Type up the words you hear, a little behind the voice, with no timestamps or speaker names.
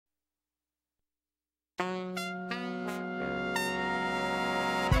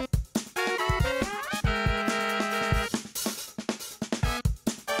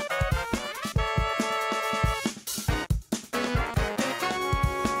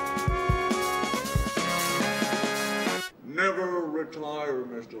Never retire,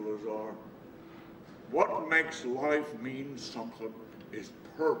 Mr. Lazar. What makes life mean something is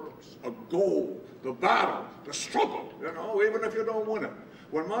purpose, a goal, the battle, the struggle, you know, even if you don't win it.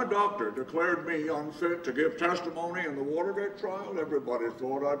 When my doctor declared me unfit to give testimony in the Watergate trial, everybody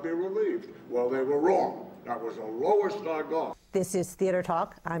thought I'd be relieved. Well, they were wrong. That was the lowest I got. This is Theater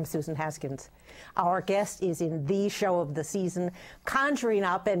Talk. I'm Susan Haskins. Our guest is in the show of the season, conjuring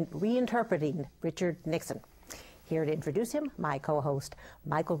up and reinterpreting Richard Nixon. Here to introduce him, my co-host,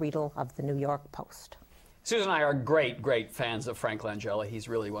 Michael Riedel of the New York Post. Susan and I are great fans of Frank Langella. He's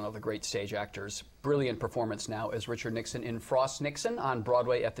really one of the great stage actors. Brilliant performance now as Richard Nixon in Frost Nixon on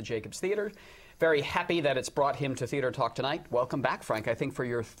Broadway at the Jacobs Theater. Very happy that it's brought him to Theater Talk tonight. Welcome back, Frank, I think for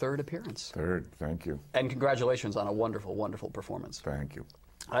your third appearance. Third, thank you. And congratulations on a wonderful, wonderful performance. Thank you.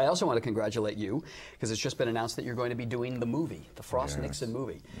 I also want to congratulate you, because it's just been announced that you're going to be doing the movie, the Frost Nixon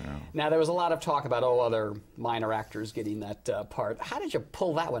movie. Yeah. Now, there was a lot of talk about, other minor actors getting that part. How did you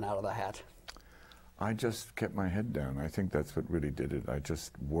pull that one out of the hat? I just kept my head down. I think that's what really did it. I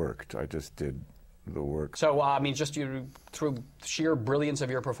just worked. I just did the work. So, I mean, just through sheer brilliance of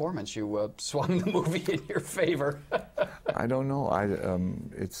your performance, you swung the movie in your favor. I don't know.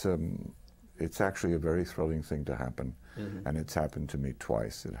 It's actually a very thrilling thing to happen, and it's happened to me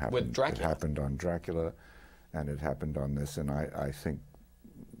twice. It happened. With Dracula. It happened on Dracula, and it happened on this. And I think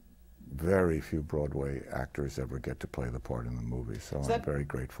very few Broadway actors ever get to play the part in the movie, so I'm very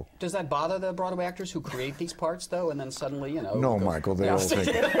grateful. Does that bother the Broadway actors who create these parts, though, and then suddenly, you know... No, Michael, they all think...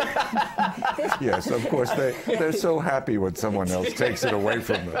 Yes, of course, they're so happy when someone else takes it away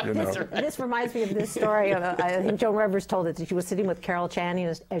from them, you know. This reminds me of this story. I think Joan Rivers told it, that she was sitting with Carol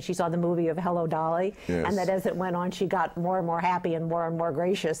Channing as she saw the movie of Hello, Dolly, and that as it went on, she got more and more happy and more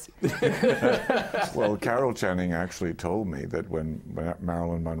gracious. Well, Carol Channing actually told me that when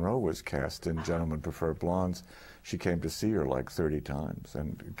Marilyn Monroe was cast in Gentlemen Prefer Blondes, she came to see her like 30 times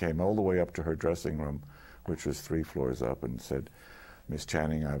and came all the way up to her dressing room, which was 3 floors up, and said, "Miss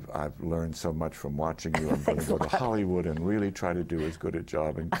Channing, I've learned so much from watching you. I'm going to go to Hollywood and really try to do as good a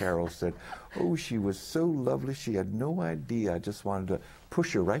job." And Carol said, "Oh, she was so lovely. She had no idea. I just wanted to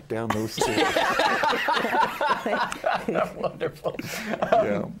push her right down those stairs." Wonderful.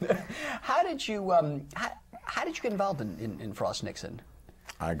 Yeah. How did you get involved in Frost Nixon?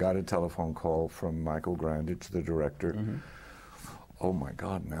 I got a telephone call from Michael Grandage, the director. Oh my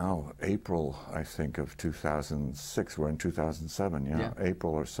God, now, April, I think, of 2006. We're in 2007, yeah.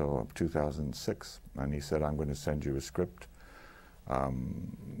 April or so of 2006. And he said, "I'm going to send you a script."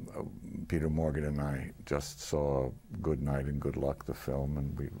 Peter Morgan and I just saw Good Night and Good Luck, the film,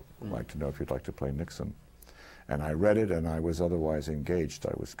 and we'd like to know if you'd like to play Nixon. And I read it, and I was otherwise engaged.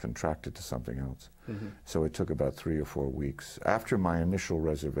 I was contracted to something else. So it took about 3 or 4 weeks. After my initial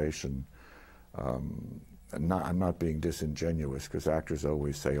reservation, I'm not being disingenuous, because actors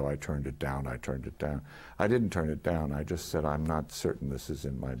always say, "Oh, I turned it down, I turned it down." I didn't turn it down. I just said, I'm not certain this is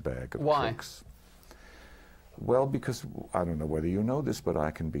in my bag of tricks. Well, because, I don't know whether you know this, but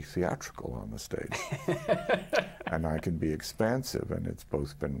I can be theatrical on the stage. And I can be expansive, and it's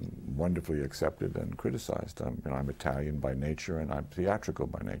both been wonderfully accepted and criticized. I'm Italian by nature, and I'm theatrical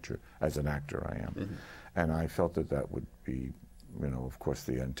by nature. As an actor, I am. And I felt that that would be, you know, of course,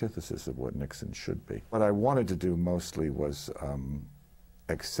 the antithesis of what Nixon should be. What I wanted to do mostly was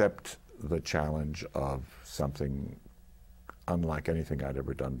accept the challenge of something unlike anything I'd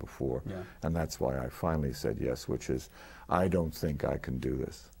ever done before. And that's why I finally said yes, which is, I don't think I can do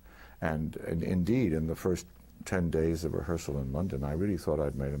this. And indeed, in the first 10 days of rehearsal in London, I really thought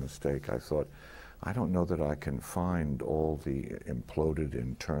I'd made a mistake. I thought, I don't know that I can find all the imploded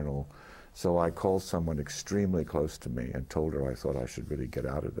internal. So I called someone extremely close to me and told her I thought I should really get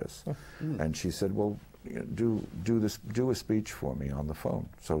out of this. And she said, "Well, do a speech for me on the phone."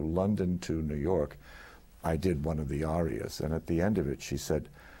 So London to New York, I did one of the arias, and at the end of it, she said,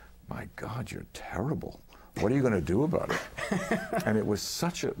 "My God, you're terrible. What are you going to do about it?" And it was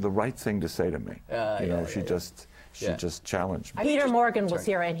such the right thing to say to me. You know, she just challenged me. Peter Morgan was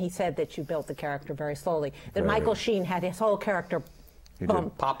here, and he said that you built the character very slowly. That Michael Sheen had his whole character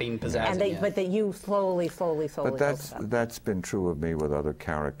popping, pizzazzing, but that you slowly. But that's been true of me with other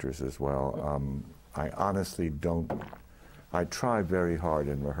characters as well. I honestly don't. I try very hard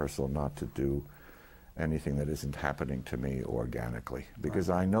in rehearsal not to do anything that isn't happening to me organically, because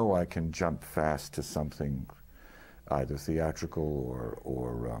I know I can jump fast to something either theatrical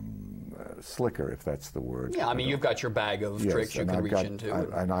or slicker, if that's the word. Yeah, I mean, you've got your bag of tricks you can reach into.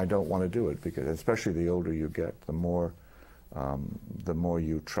 And I don't want to do it, because especially the older you get, the more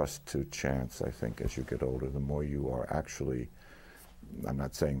you trust to chance, I think, as you get older, the more you are actually, I'm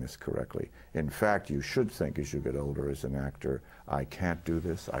not saying this correctly, in fact, you should think as you get older as an actor, I can't do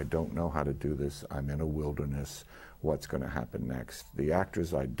this, I don't know how to do this, I'm in a wilderness, what's going to happen next? The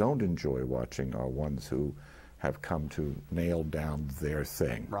actors I don't enjoy watching are ones who have come to nail down their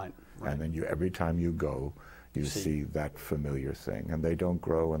thing. Right. And then every time you go, you see that familiar thing, and they don't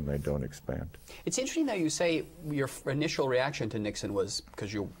grow and they don't expand. It's interesting that you say your initial reaction to Nixon was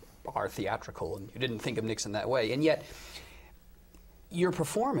because you are theatrical and you didn't think of Nixon that way, and yet your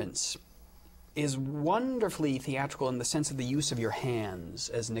performance is wonderfully theatrical in the sense of the use of your hands,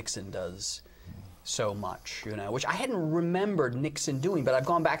 as Nixon does so much, you know, which I hadn't remembered Nixon doing, but I've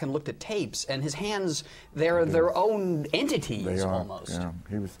gone back and looked at tapes, and his hands, they're their own entities. They are, almost. Yeah.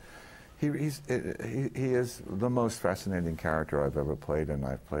 He is the most fascinating character I've ever played, and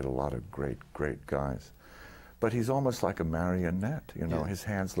I've played a lot of great, great guys. But he's almost like a marionette, you know. Yeah. His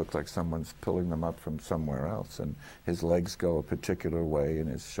hands look like someone's pulling them up from somewhere else, and his legs go a particular way, and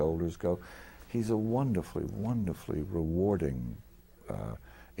his shoulders go. He's a wonderfully, wonderfully rewarding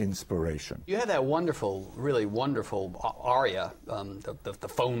inspiration. You had that wonderful, really wonderful aria, the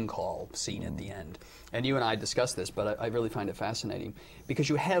phone call scene at the end. And you and I discussed this, but I really find it fascinating because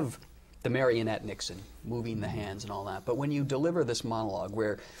you have the marionette Nixon moving the hands and all that. But when you deliver this monologue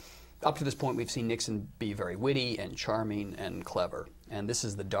where up to this point we've seen Nixon be very witty and charming and clever, and this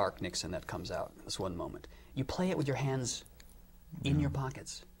is the dark Nixon that comes out this one moment. You play it with your hands in your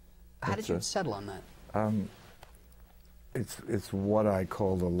pockets. How did you settle on that? It's what I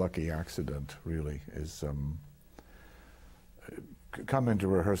call the lucky accident, really, is come into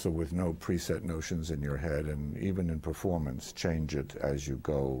rehearsal with no preset notions in your head, and even in performance, change it as you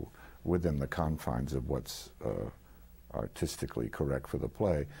go within the confines of what's artistically correct for the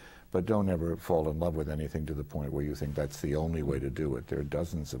play. But don't ever fall in love with anything to the point where you think that's the only way to do it. There are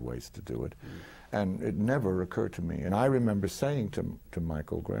dozens of ways to do it. And it never occurred to me. And I remember saying to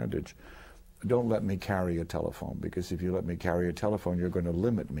Michael Grandage, don't let me carry a telephone, because if you let me carry a telephone, you're going to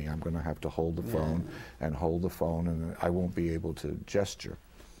limit me. I'm going to have to hold the phone and hold the phone, and I won't be able to gesture.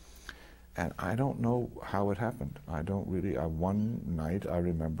 And I don't know how it happened. I don't really. One night, I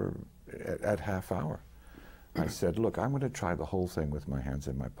remember at half hour, I said, look, I'm going to try the whole thing with my hands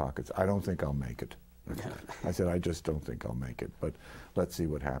in my pockets. I don't think I'll make it. I said, I just don't think I'll make it, but let's see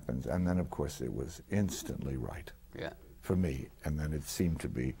what happens. And then, of course, it was instantly right for me, and then it seemed to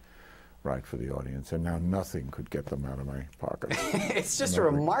be right for the audience, and now nothing could get them out of my pocket. It's just a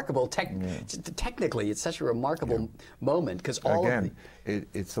remarkable, technically, it's such a remarkable moment, because all of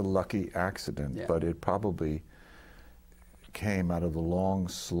it's a lucky accident, but it probably came out of the long,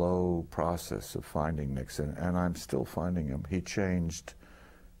 slow process of finding Nixon, and I'm still finding him. He changed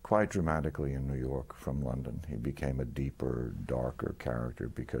quite dramatically in New York from London. He became a deeper, darker character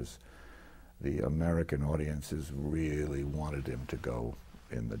because the American audiences really wanted him to go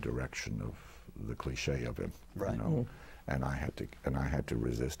in the direction of the cliche of him, you know? And I had to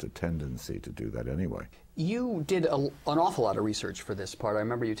resist a tendency to do that anyway. You did an awful lot of research for this part. I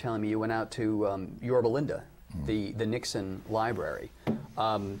remember you telling me you went out to Yorba Linda, the Nixon library.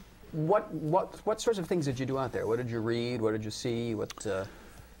 What sorts of things did you do out there? What did you read? What did you see?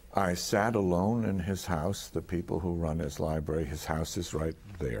 I sat alone in his house. The people who run his library, his house is right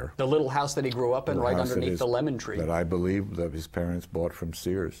there. The little house that he grew up in, right underneath the lemon tree. That I believe that his parents bought from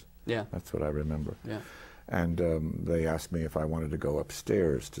Sears. Yeah. That's what I remember. Yeah. And they asked me if I wanted to go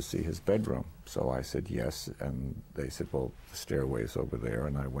upstairs to see his bedroom. So I said yes, and they said, well, the stairway's over there.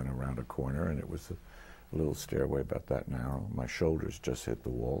 And I went around a corner, and it was a little stairway about that narrow. My shoulders just hit the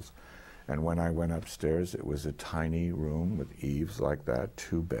walls. And when I went upstairs, it was a tiny room with eaves like that,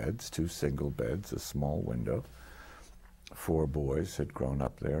 2 beds, 2 single beds, a small window. 4 boys had grown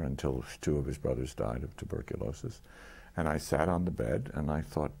up there until 2 of his brothers died of tuberculosis. And I sat on the bed, and I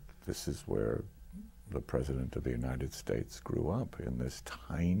thought, this is where the President of the United States grew up, in this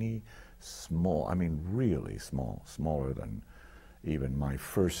tiny, small, I mean really small, smaller than even my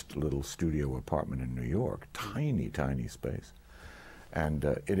first little studio apartment in New York, tiny, tiny space. And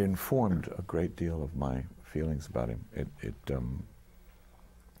it informed a great deal of my feelings about him.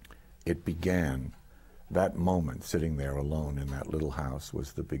 It began, that moment sitting there alone in that little house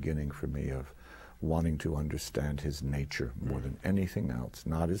was the beginning for me of wanting to understand his nature more than anything else,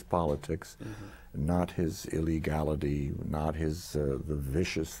 not his politics, not his illegality, not his the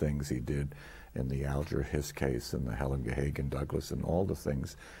vicious things he did in the Alger Hiss case and the Helen Gahagan Douglas and all the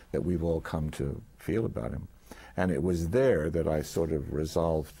things that we've all come to feel about him. And it was there that I sort of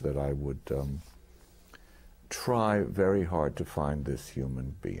resolved that I would try very hard to find this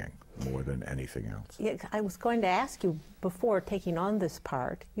human being more than anything else. Yeah, I was going to ask you, before taking on this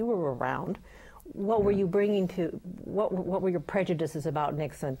part, you were around. What were you bringing to, what were your prejudices about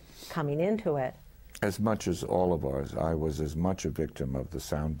Nixon coming into it? As much as all of ours, I was as much a victim of the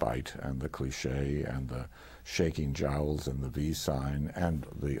soundbite and the cliche and the shaking jowls and the V sign and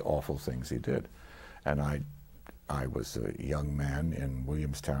the awful things he did. And I was a young man in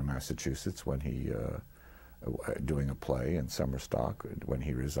Williamstown, Massachusetts when he, doing a play in Summerstock when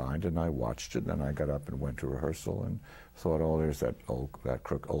he resigned, and I watched it, and I got up and went to rehearsal and thought, oh, there's that old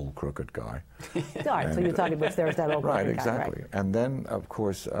crooked guy. All right, so you thought there's that old right, crooked exactly. guy, right? And then, of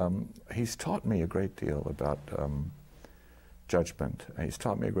course, he's taught me a great deal about judgment. He's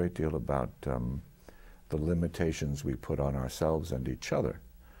taught me a great deal about the limitations we put on ourselves and each other.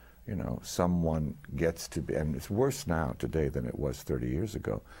 You know, someone gets to be, and it's worse now today than it was 30 years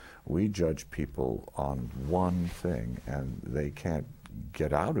ago. We judge people on one thing and they can't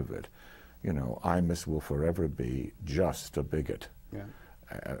get out of it. You know, Imus will forever be just a bigot. Yeah.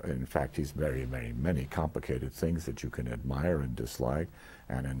 In fact, he's very, very many complicated things that you can admire and dislike.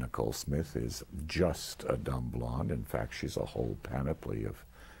 Anna Nicole Smith is just a dumb blonde. In fact, she's a whole panoply of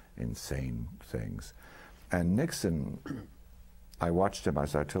insane things. And Nixon, I watched him,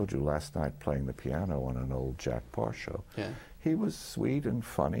 as I told you last night, playing the piano on an old Jack Parr show. Yeah. He was sweet and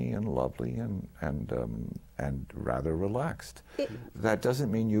funny and lovely and rather relaxed. That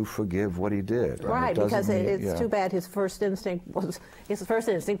doesn't mean you forgive what he did. Right, because it's too bad his first instinct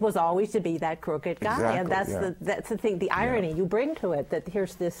was always to be that crooked guy, exactly, and that's the thing, the irony you bring to it, that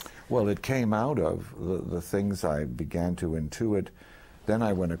here's this. Well, it came out of the things I began to intuit. Then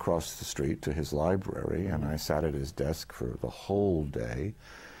I went across the street to his library, and I sat at his desk for the whole day.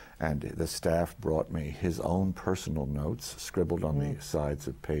 And the staff brought me his own personal notes, scribbled on the sides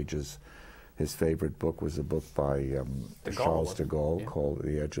of pages. His favorite book was a book by Charles de Gaulle called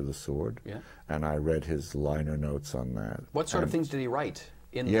The Edge of the Sword. Yeah. And I read his liner notes on that. What sort of things did he write?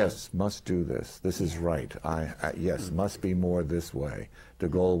 Yes, must do this. This is right. Yes, must be more this way. De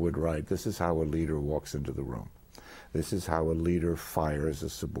Gaulle would write, this is how a leader walks into the room. This is how a leader fires a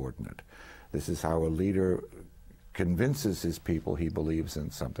subordinate. This is how a leader convinces his people he believes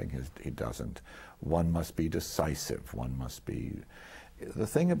in something he doesn't. One must be decisive. One must be. The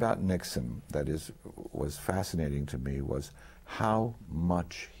thing about Nixon that was fascinating to me was how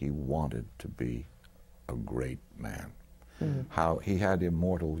much he wanted to be a great man. How he had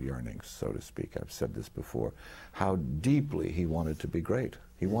immortal yearnings, so to speak. I've said this before. How deeply he wanted to be great.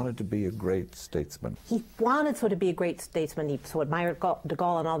 He wanted to be a great statesman. He wanted to be a great statesman. He so admired de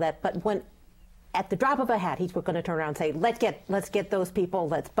Gaulle and all that. But when, at the drop of a hat, he's going to turn around and say, let's get those people,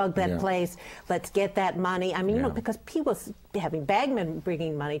 let's bug that place, let's get that money. I mean, you know, because he was having bagmen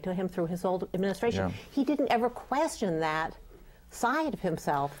bringing money to him through his old administration. He didn't ever question that side of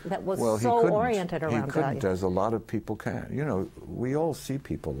himself that was so oriented around he couldn't, as a lot of people can. You know, we all see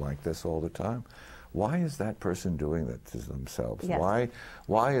people like this all the time. Why is that person doing that to themselves? Yes.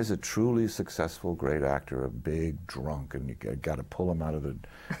 Why is a truly successful great actor a big drunk and you got to pull him out of the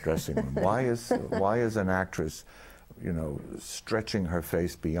dressing room? Why is an actress, you know, stretching her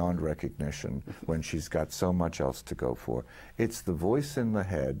face beyond recognition when she's got so much else to go for? It's the voice in the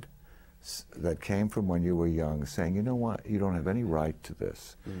head that came from when you were young saying, you know what, you don't have any right to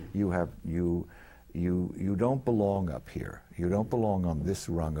this. You don't belong up here. You don't belong on this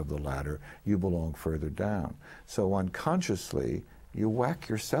rung of the ladder. You belong further down. So unconsciously, you whack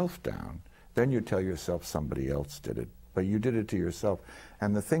yourself down. Then you tell yourself somebody else did it. But you did it to yourself.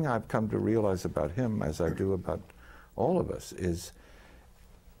 And the thing I've come to realize about him, as I do about all of us, is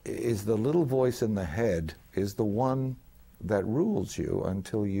the little voice in the head is the one that rules you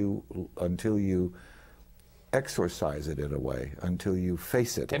until you exorcise it in a way, until you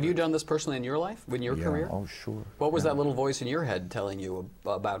face it. Have you done this personally in your life, in your career? Oh, sure. What was that little voice in your head telling you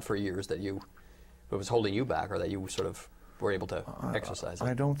about for years that was holding you back, or that you sort of were able to exercise it?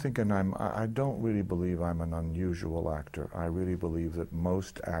 I don't think, I don't really believe I'm an unusual actor. I really believe that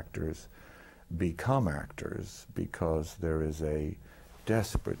most actors become actors because there is a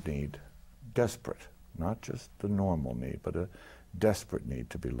desperate need, not just the normal need, but a desperate need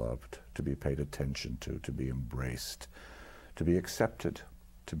to be loved, to be paid attention to be embraced, to be accepted,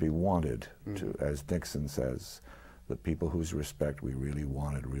 to be wanted, to, as Nixon says, the people whose respect we really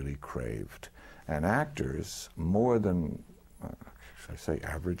wanted, really craved. And actors, more than, I say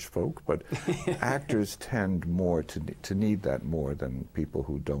average folk, but actors tend more to need that more than people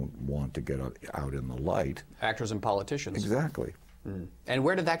who don't want to get out in the light. Actors and politicians. Exactly. Mm. And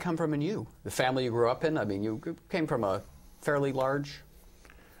where did that come from in you? The family you grew up in? I mean, you came from a fairly large...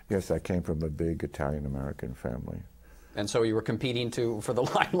 Yes, I came from a big Italian-American family. And so you were competing for the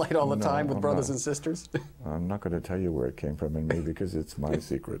limelight all the time with brothers and sisters? I'm not going to tell you where it came from in me because it's my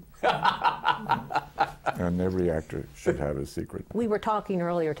secret. And every actor should have a secret. We were talking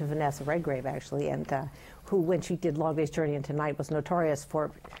earlier to Vanessa Redgrave, actually, and who, when she did Long Day's Journey into Night, was notorious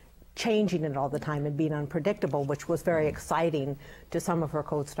for changing it all the time and being unpredictable, which was very exciting to some of her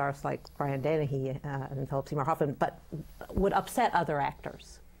co-stars like Brian Dennehy and Philip Seymour Hoffman, but would upset other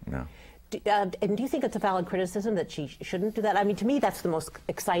actors. No. And do you think it's a valid criticism that she shouldn't do that? I mean, to me, that's the most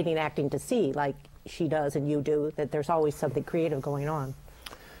exciting acting to see, like she does and you do, that there's always something creative going on.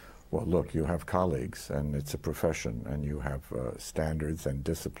 Well, look, you have colleagues, and it's a profession, and you have standards and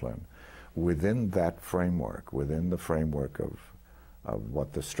discipline. Within that framework, within the framework of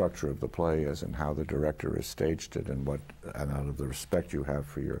what the structure of the play is and how the director has staged it and out of the respect you have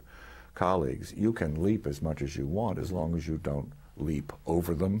for your colleagues, you can leap as much as you want as long as you don't leap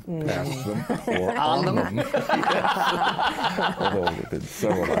over them, past them, or on them. Although so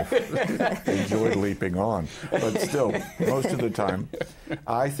I've enjoyed leaping on. But still, most of the time,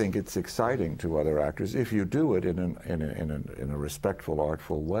 I think it's exciting to other actors. If you do it in a respectful,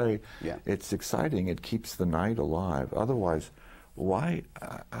 artful way, it's exciting. It keeps the night alive. Otherwise, why,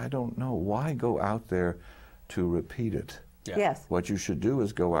 I don't know, why go out there to repeat it? Yeah. Yes. What you should do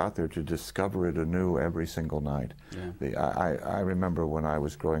is go out there to discover it anew every single night. Yeah. I remember when I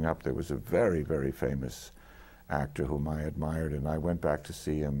was growing up, there was a very, very famous actor whom I admired, and I went back to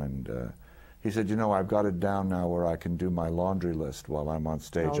see him, and he said, you know, I've got it down now where I can do my laundry list while I'm on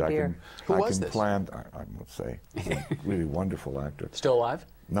stage. Oh, dear. Who was this? Plan, I won't say. He's a really wonderful actor. Still alive?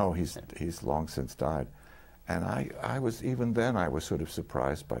 No, he's long since died. And I was, even then, I was sort of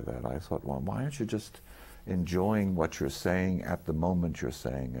surprised by that. I thought, well, why aren't you just enjoying what you're saying at the moment you're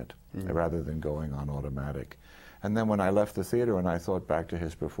saying it, rather than going on automatic? And then when I left the theater and I thought back to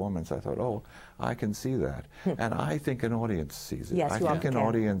his performance, I thought, oh, I can see that. And I think an audience sees it. Yes, I think an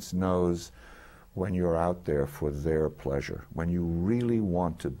audience knows when you're out there for their pleasure, when you really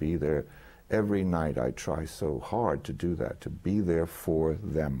want to be there. Every night I try so hard to do that, to be there for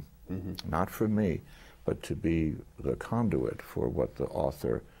them, not for me, but to be the conduit for what the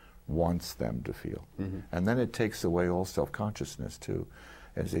author wants them to feel. And then it takes away all self-consciousness too.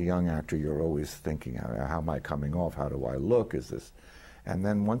 As a young actor, you're always thinking, how am I coming off? How do I look? Is this? And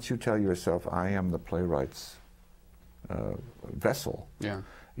then once you tell yourself, I am the playwright's vessel,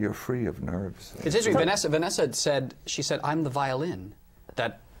 you're free of nerves. It's interesting. Vanessa said, she said, I'm the violin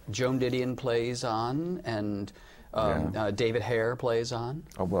that Joan Didion plays on and David Hare plays on.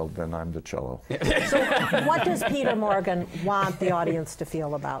 Oh, well, then I'm the cello. So what does Peter Morgan want the audience to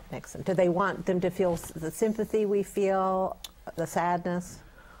feel about Nixon? Do they want them to feel the sympathy we feel, the sadness?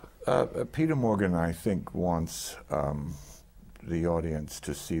 Peter Morgan, I think, wants the audience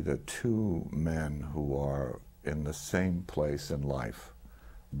to see the two men who are in the same place in life,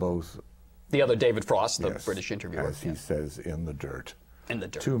 both... The other David Frost, the British interviewer. As he says, in the dirt. In the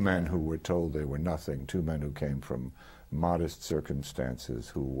dirt. Two men who were told they were nothing, two men who came from modest circumstances,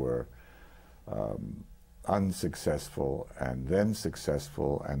 who were unsuccessful and then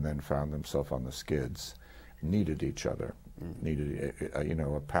successful and then found themselves on the skids, needed each other, needed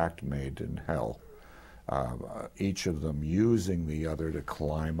a pact made in hell. Each of them using the other to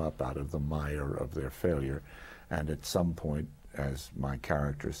climb up out of the mire of their failure, and at some point, as my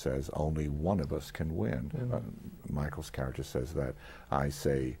character says, only one of us can win. Michael's character says that. I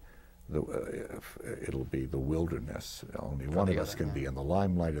say it'll be the wilderness. Only one of us can be in the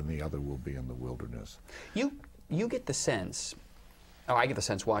limelight and the other will be in the wilderness. You get the sense, I get the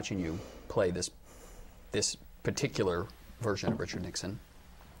sense watching you play this particular version of Richard Nixon,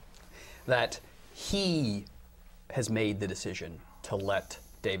 that he has made the decision to let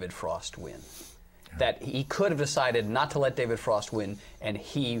David Frost win. That he could have decided not to let David Frost win, and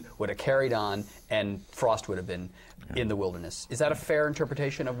he would have carried on, and Frost would have been in the wilderness. Is that a fair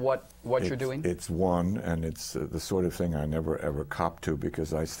interpretation of what you're doing? It's one, and it's the sort of thing I never ever cop to,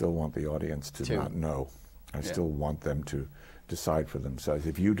 because I still want the audience to not know. I still want them to decide for themselves.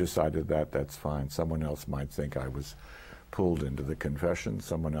 If you decided that, that's fine. Someone else might think I was pulled into the confession.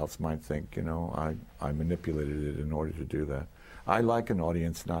 Someone else might think, you know, I manipulated it in order to do that. I like an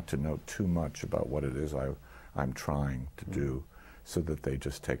audience not to know too much about what it is I'm trying to do, so that they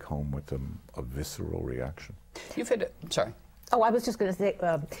just take home with them a visceral reaction. You've had, sorry. Oh, I was just going to say,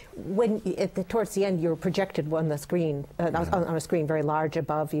 when towards the end, you're projected on the screen, on a screen very large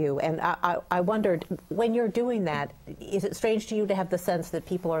above you, and I wondered, when you're doing that, is it strange to you to have the sense that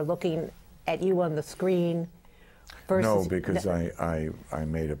people are looking at you on the screen versus... No, because I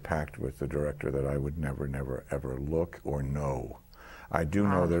made a pact with the director that I would never, ever look or know. I do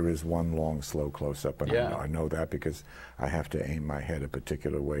know there is one long, slow close-up, and I know that because I have to aim my head a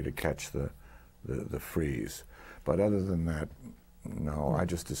particular way to catch the freeze. But other than that, no, I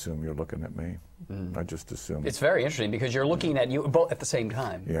just assume you're looking at me. I just assume. It's very interesting because you're looking at you both at the same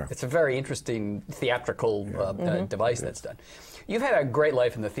time. Yeah. It's a very interesting theatrical device that's done. You've had a great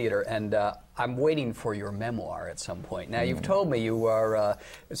life in the theater, and I'm waiting for your memoir at some point. Now, you've told me you are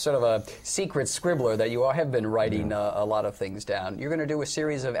sort of a secret scribbler, that you have been writing a lot of things down. You're going to do a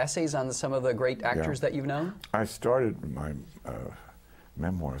series of essays on some of the great actors that you've known? I started my...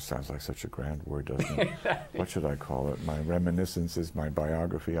 memoir sounds like such a grand word, doesn't it? What should I call it? My reminiscences, my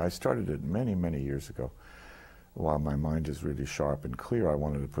biography. I started it many, many years ago. While my mind is really sharp and clear, I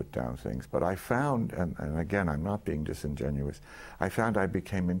wanted to put down things. But I found, and again, I'm not being disingenuous, I found I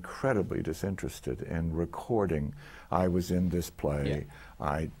became incredibly disinterested in recording. I was in this play.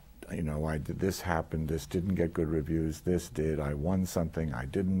 You know, I did this happened, this didn't get good reviews, this did, I won something, I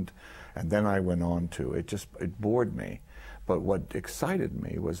didn't, and then I went on to, it bored me. But what excited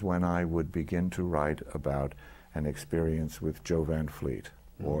me was when I would begin to write about an experience with Joe Van Fleet,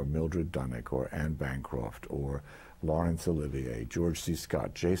 or Mildred Dunnick, or Anne Bancroft, or Laurence Olivier, George C.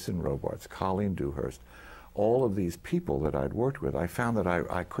 Scott, Jason Robards, Colleen Dewhurst, all of these people that I'd worked with. I found that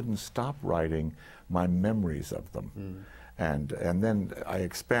I couldn't stop writing my memories of them. And then I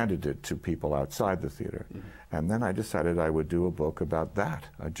expanded it to people outside the theater. And then I decided I would do a book about that.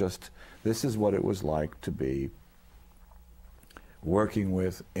 This is what it was like to be working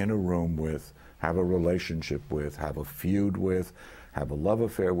with, in a room with, have a relationship with, have a feud with, have a love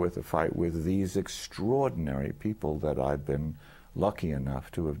affair with, a fight with these extraordinary people that I've been lucky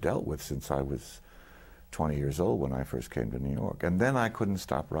enough to have dealt with since I was 20 years old when I first came to New York. And then I couldn't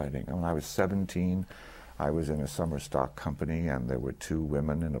stop writing. When I was 17, I was in a summer stock company, and there were two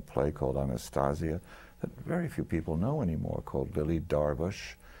women in a play called Anastasia that very few people know anymore, called Lily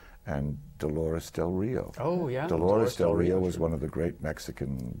Darvish and Dolores Del Rio. Oh, yeah. Dolores Del Rio was one of the great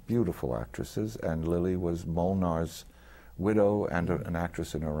Mexican beautiful actresses, and Lily was Molnar's widow and an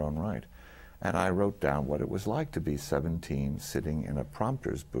actress in her own right. And I wrote down what it was like to be 17, sitting in a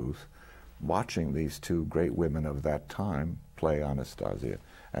prompter's booth, watching these two great women of that time play Anastasia,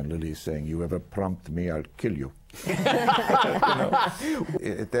 and Lily saying, "You ever prompt me, I'll kill you." You know?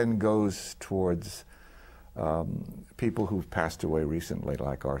 It then goes towards people who've passed away recently,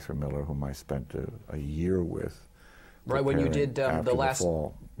 like Arthur Miller, whom I spent a year with. Right, when you did the last...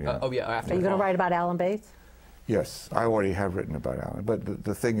 fall. Yeah. Oh, yeah, after Are you the going fall. to write about Alan Bates? Yes, I already have written about Alan. But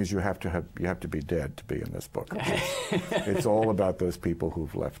the thing is, you have to be dead to be in this book. It's all about those people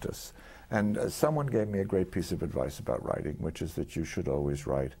who've left us. And someone gave me a great piece of advice about writing, which is that you should always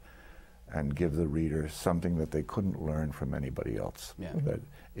write and give the reader something that they couldn't learn from anybody else. Yeah. That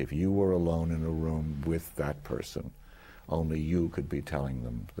if you were alone in a room with that person, only you could be telling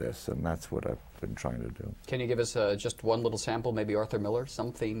them this, and that's what I've been trying to do. Can you give us just one little sample, maybe Arthur Miller,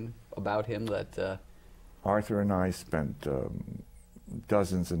 something about him that... Arthur and I spent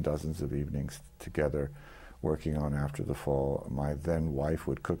dozens and dozens of evenings together working on After the Fall. My then wife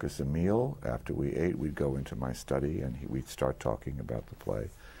would cook us a meal. After we ate, we'd go into my study, and we'd start talking about the play.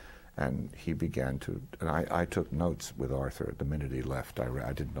 And he began to, and I took notes with Arthur the minute he left.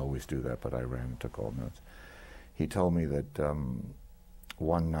 I didn't always do that, but I ran and took all notes. He told me that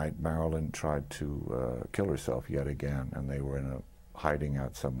one night Marilyn tried to kill herself yet again, and they were in a hiding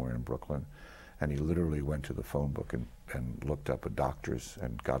out somewhere in Brooklyn. And he literally went to the phone book and looked up a doctor's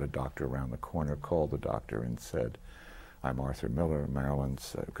and got a doctor around the corner, called the doctor and said, "I'm Arthur Miller.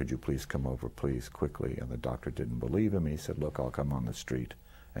 Marilyn's, could you please come over, please, quickly?" And the doctor didn't believe him. He said, "Look, I'll come on the street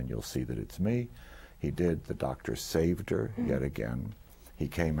and you'll see that it's me." He did. The doctor saved her yet again. He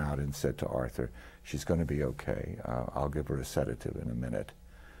came out and said to Arthur, "She's going to be okay. I'll give her a sedative in a minute,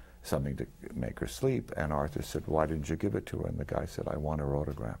 something to make her sleep." And Arthur said, "Why didn't you give it to her?" And the guy said, "I want her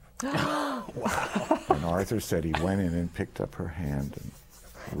autograph." Wow. And Arthur said he went in and picked up her hand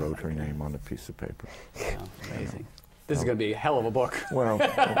and wrote her name on a piece of paper. Wow, amazing. This is going to be a hell of a book. Well,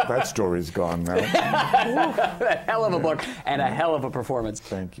 that story's gone now. A hell of a book and a hell of a performance.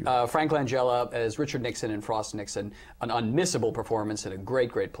 Thank you. Frank Langella as Richard Nixon in Frost Nixon, an unmissable performance and a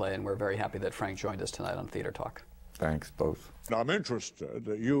great, great play, and we're very happy that Frank joined us tonight on Theater Talk. Thanks, both. I'm interested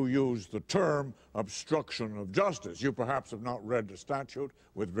that you use the term obstruction of justice. You perhaps have not read the statute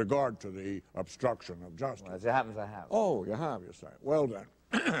with regard to the obstruction of justice. Well, as it happens, I have. Oh, you have, you say. Well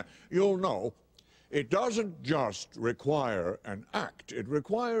then, you'll know it doesn't just require an act. It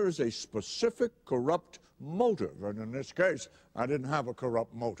requires a specific corrupt motive. And in this case, I didn't have a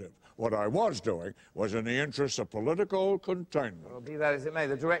corrupt motive. What I was doing was in the interests of political containment. Well, be that as it may,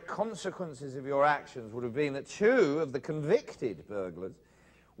 the direct consequences of your actions would have been that 2 of the convicted burglars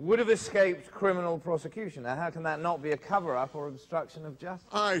would have escaped criminal prosecution. Now, how can that not be a cover-up or obstruction of justice?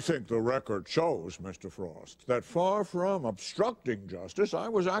 I think the record shows, Mr. Frost, that far from obstructing justice, I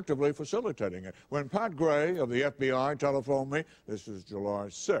was actively facilitating it. When Pat Gray of the FBI telephoned me, this is July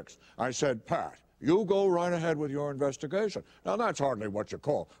 6th, I said, Pat, you go right ahead with your investigation. Now, that's hardly what you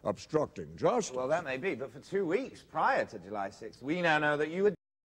call obstructing justice. Well, that may be, but for 2 weeks prior to July 6th, we now know that you had